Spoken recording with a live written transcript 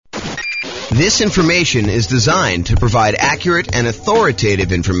This information is designed to provide accurate and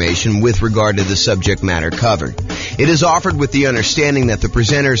authoritative information with regard to the subject matter covered. It is offered with the understanding that the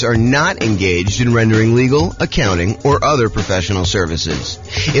presenters are not engaged in rendering legal, accounting, or other professional services.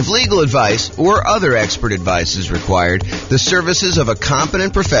 If legal advice or other expert advice is required, the services of a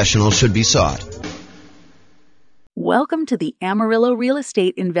competent professional should be sought. Welcome to the Amarillo Real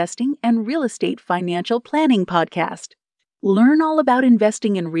Estate Investing and Real Estate Financial Planning Podcast. Learn all about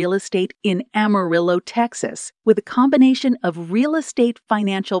investing in real estate in Amarillo, Texas, with a combination of real estate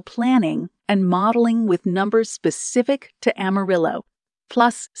financial planning and modeling with numbers specific to Amarillo,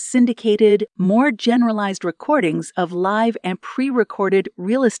 plus syndicated, more generalized recordings of live and pre-recorded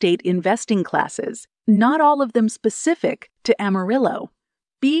real estate investing classes, not all of them specific to Amarillo.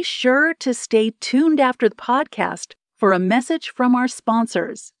 Be sure to stay tuned after the podcast for a message from our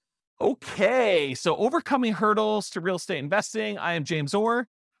sponsors. Okay, so overcoming hurdles to real estate investing. I am James Orr.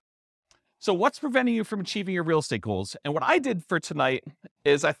 So what's preventing you from achieving your real estate goals? And what I did for tonight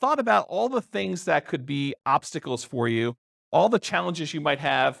is I thought about all the things that could be obstacles for you, all the challenges you might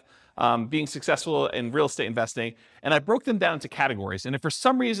have being successful in real estate investing, and I broke them down into categories. And if for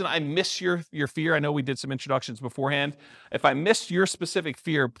some reason I miss your fear, I know we did some introductions beforehand. If I missed your specific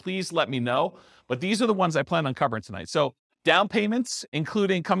fear, please let me know. But these are the ones I plan on covering tonight. So down payments,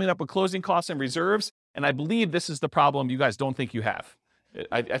 including coming up with closing costs and reserves. And I believe this is the problem you guys don't think you have.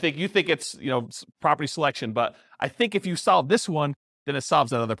 I think you think it's, property selection, but I think if you solve this one, then it solves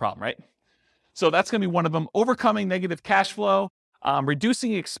that other problem, right? So that's going to be one of them. Overcoming negative cash flow,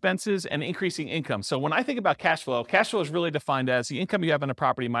 reducing expenses, and increasing income. So when I think about cash flow is really defined as the income you have on a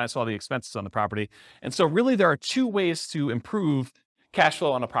property minus all the expenses on the property. And so really there are two ways to improve cash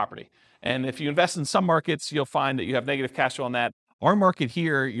flow on a property. And if you invest in some markets, you'll find that you have negative cash flow on that. Our market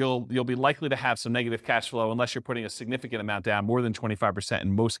here, you'll be likely to have some negative cash flow unless you're putting a significant amount down, more than 25%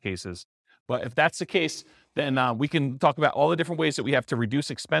 in most cases. But if that's the case, then we can talk about all the different ways that we have to reduce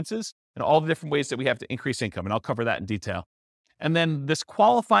expenses and all the different ways that we have to increase income. And I'll cover that in detail. And then this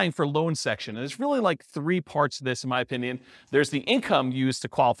qualifying for loan section, and there's really like three parts to this, in my opinion. There's the income used to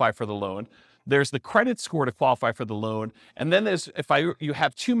qualify for the loan. There's the credit score to qualify for the loan. And then there's, you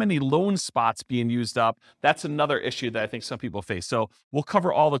have too many loan spots being used up, that's another issue that I think some people face. So we'll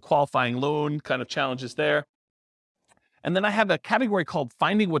cover all the qualifying loan kind of challenges there. And then I have a category called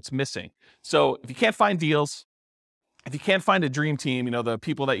finding what's missing. So if you can't find deals, if you can't find a dream team, the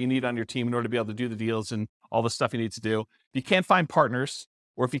people that you need on your team in order to be able to do the deals and all the stuff you need to do, if you can't find partners,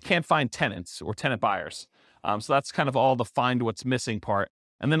 or if you can't find tenants or tenant buyers. So that's kind of all the find what's missing part.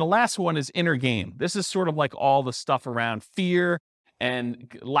 And then the last one is inner game. This is sort of like all the stuff around fear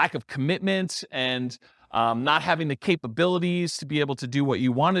and lack of commitment and not having the capabilities to be able to do what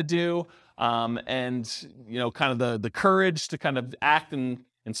you want to do, and kind of the courage to kind of act in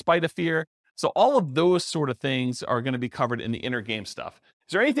spite of fear. So all of those sort of things are going to be covered in the inner game stuff.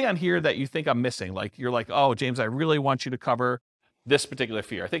 Is there anything on here that you think I'm missing? Like you're like, oh, James, I really want you to cover this particular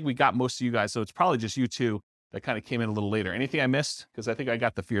fear. I think we got most of you guys, so it's probably just you two that kind of came in a little later. Anything I missed? Because I think I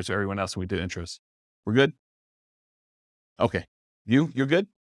got the fears of everyone else when we did intros. We're good? Okay. You're good?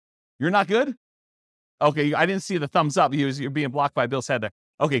 You're not good? Okay, I didn't see the thumbs up. You're being blocked by Bill's head there.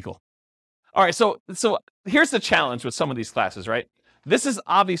 Okay, cool. All right, so here's the challenge with some of these classes, right? This is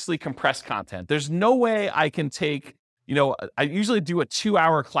obviously compressed content. There's no way I can take, I usually do a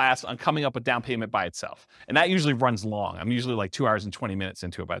 2-hour class on coming up with down payment by itself. And that usually runs long. I'm usually like 2 hours and 20 minutes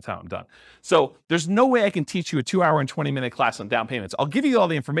into it by the time I'm done. So there's no way I can teach you a 2-hour and 20-minute class on down payments. I'll give you all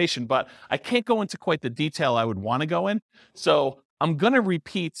the information, but I can't go into quite the detail I would want to go in. So I'm going to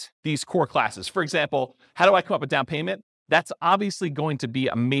repeat these core classes. For example, how do I come up with down payment? That's obviously going to be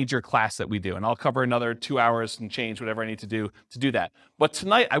a major class that we do. And I'll cover another 2 hours and change whatever I need to do that. But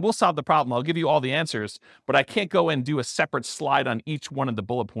tonight I will solve the problem. I'll give you all the answers, but I can't go and do a separate slide on each one of the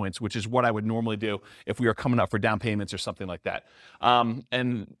bullet points, which is what I would normally do if we were coming up for down payments or something like that. And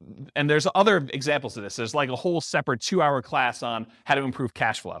there's other examples of this. There's like a whole separate 2-hour class on how to improve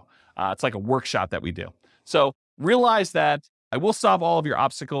cash flow. It's like a workshop that we do. So realize that I will solve all of your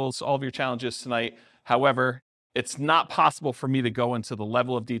obstacles, all of your challenges tonight. However, it's not possible for me to go into the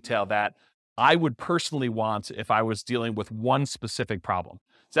level of detail that I would personally want if I was dealing with one specific problem.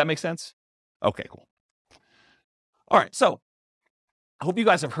 Does that make sense? Okay, cool. All right, so I hope you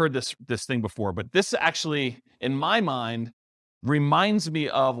guys have heard this thing before, but this actually, in my mind, reminds me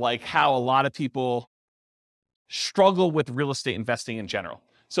of like how a lot of people struggle with real estate investing in general.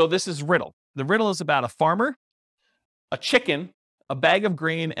 So this is riddle. The riddle is about a farmer, a chicken, a bag of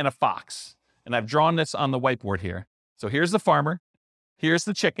grain, and a fox. And I've drawn this on the whiteboard here. So here's the farmer, here's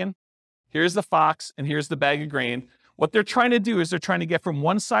the chicken, here's the fox, and here's the bag of grain. What they're trying to do is they're trying to get from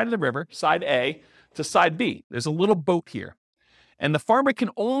one side of the river, side A, to side B. There's a little boat here. And the farmer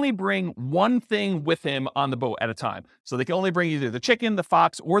can only bring one thing with him on the boat at a time. So they can only bring either the chicken, the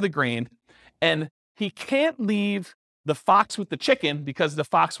fox, or the grain. And he can't leave the fox with the chicken because the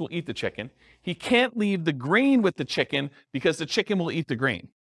fox will eat the chicken. He can't leave the grain with the chicken because the chicken will eat the grain.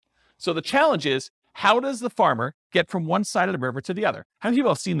 So the challenge is, how does the farmer get from one side of the river to the other? How many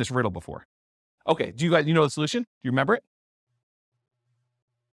people have seen this riddle before? Okay, do you guys, know the solution? Do you remember it?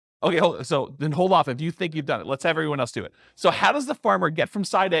 Okay, then hold off if you think you've done it. Let's have everyone else do it. So how does the farmer get from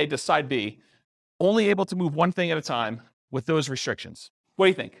side A to side B, only able to move one thing at a time with those restrictions? What do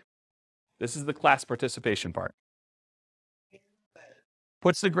you think? This is the class participation part.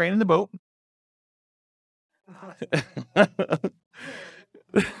 Puts the grain in the boat.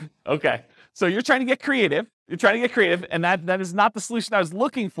 Okay, so you're trying to get creative. And that is not the solution I was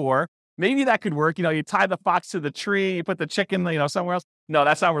looking for. Maybe that could work. You tie the fox to the tree, you put the chicken, somewhere else. No,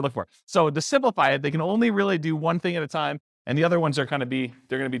 that's not what we're looking for. So to simplify it, they can only really do one thing at a time, and the other ones are they're going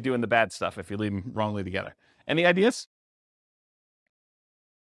to be doing the bad stuff if you leave them wrongly together. Any ideas?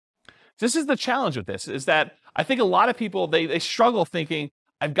 This is the challenge with this, is that I think a lot of people, they struggle thinking,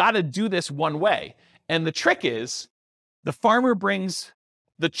 I've got to do this one way. And the trick is, the farmer brings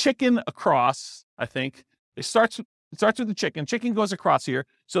the chicken across, I think. It starts with the chicken. Chicken goes across here.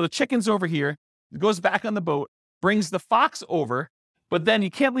 So the chicken's over here, goes back on the boat, brings the fox over, but then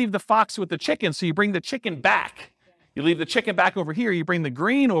you can't leave the fox with the chicken, so you bring the chicken back. You leave the chicken back over here, you bring the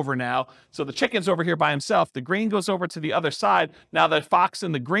grain over now, so the chicken's over here by himself. The grain goes over to the other side. Now the fox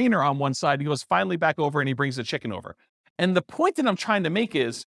and the grain are on one side. He goes finally back over and he brings the chicken over. And the point that I'm trying to make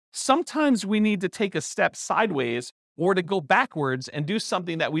is, sometimes we need to take a step sideways or to go backwards and do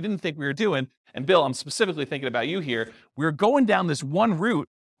something that we didn't think we were doing. And Bill, I'm specifically thinking about you here. We're going down this one route,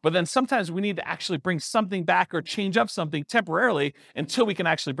 but then sometimes we need to actually bring something back or change up something temporarily until we can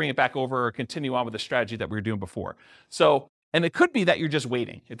actually bring it back over or continue on with the strategy that we were doing before. So, and it could be that you're just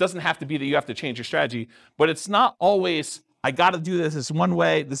waiting. It doesn't have to be that you have to change your strategy, but it's not always, I got to do this one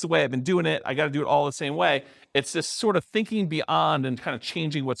way. This is the way I've been doing it. I got to do it all the same way. It's this sort of thinking beyond and kind of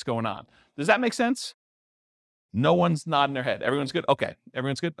changing what's going on. Does that make sense? No one's nodding their head. Everyone's good? Okay.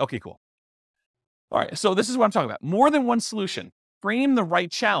 Everyone's good? Okay, cool. All right. So this is what I'm talking about. More than one solution. Frame the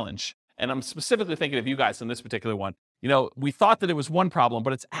right challenge. And I'm specifically thinking of you guys in this particular one. We thought that it was one problem,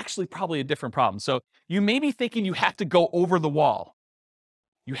 but it's actually probably a different problem. So you may be thinking you have to go over the wall.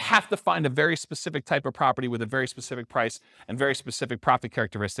 You have to find a very specific type of property with a very specific price and very specific profit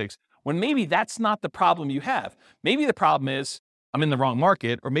characteristics, when maybe that's not the problem you have. Maybe the problem is, I'm in the wrong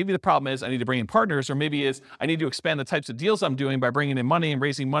market, or maybe the problem is I need to bring in partners, or maybe is I need to expand the types of deals I'm doing by bringing in money and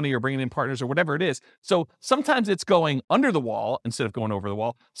raising money or bringing in partners or whatever it is. So sometimes it's going under the wall instead of going over the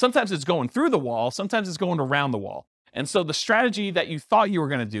wall. Sometimes it's going through the wall. Sometimes it's going around the wall. And so the strategy that you thought you were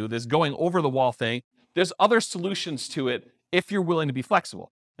going to do, this going over the wall thing, there's other solutions to it if you're willing to be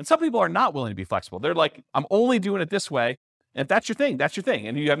flexible. And some people are not willing to be flexible. They're like, I'm only doing it this way. And if that's your thing, that's your thing.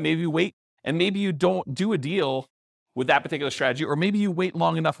 And you have maybe wait, and maybe you don't do a deal with that particular strategy, or maybe you wait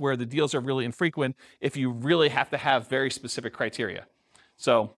long enough where the deals are really infrequent if you really have to have very specific criteria.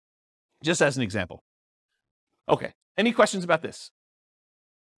 So just as an example. Okay, any questions about this?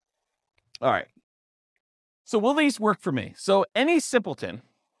 All right. So will these work for me? So any simpleton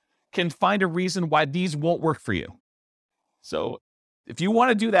can find a reason why these won't work for you. So if you want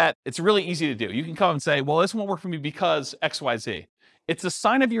to do that, it's really easy to do. You can come and say, well, this won't work for me because X, Y, Z. It's a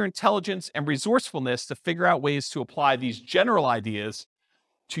sign of your intelligence and resourcefulness to figure out ways to apply these general ideas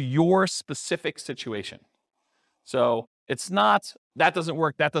to your specific situation. So it's not, that doesn't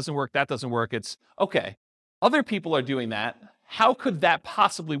work, that doesn't work, that doesn't work. It's, okay, other people are doing that. How could that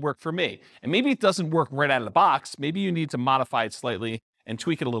possibly work for me? And maybe it doesn't work right out of the box. Maybe you need to modify it slightly and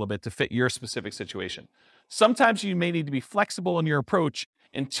tweak it a little bit to fit your specific situation. Sometimes you may need to be flexible in your approach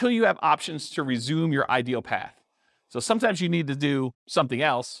until you have options to resume your ideal path. So sometimes you need to do something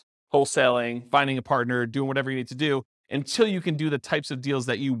else, wholesaling, finding a partner, doing whatever you need to do until you can do the types of deals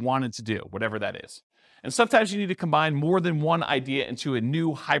that you wanted to do, whatever that is. And sometimes you need to combine more than one idea into a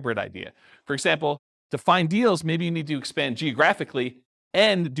new hybrid idea. For example, to find deals, maybe you need to expand geographically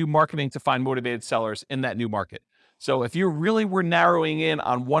and do marketing to find motivated sellers in that new market. So if you really were narrowing in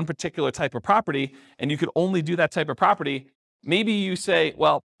on one particular type of property and you could only do that type of property, maybe you say,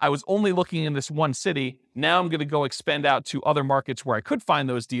 well, I was only looking in this one city. Now I'm going to go expand out to other markets where I could find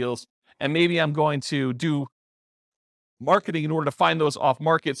those deals. And maybe I'm going to do marketing in order to find those off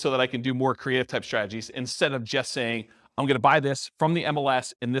market so that I can do more creative type strategies instead of just saying, I'm going to buy this from the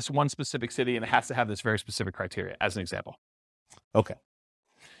MLS in this one specific city and it has to have this very specific criteria, as an example. Okay.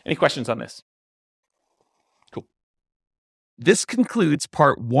 Any questions on this? Cool. This concludes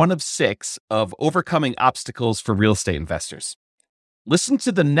part 1 of 6 of Overcoming Obstacles for Real Estate Investors. Listen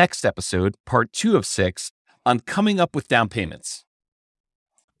to the next episode, part 2 of 6, on coming up with down payments.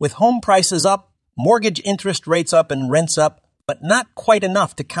 With home prices up, mortgage interest rates up, and rents up, but not quite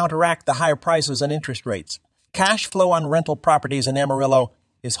enough to counteract the higher prices and interest rates, cash flow on rental properties in Amarillo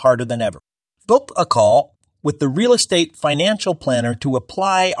is harder than ever. Book a call with the Real Estate Financial Planner to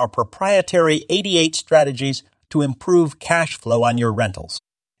apply our proprietary 88 strategies to improve cash flow on your rentals.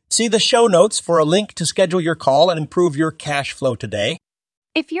 See the show notes for a link to schedule your call and improve your cash flow today.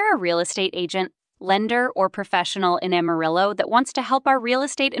 If you're a real estate agent, lender, or professional in Amarillo that wants to help our real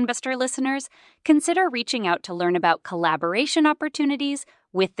estate investor listeners, consider reaching out to learn about collaboration opportunities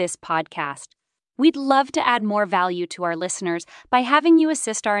with this podcast. We'd love to add more value to our listeners by having you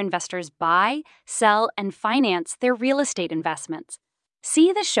assist our investors buy, sell, and finance their real estate investments.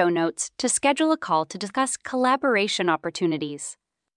 See the show notes to schedule a call to discuss collaboration opportunities.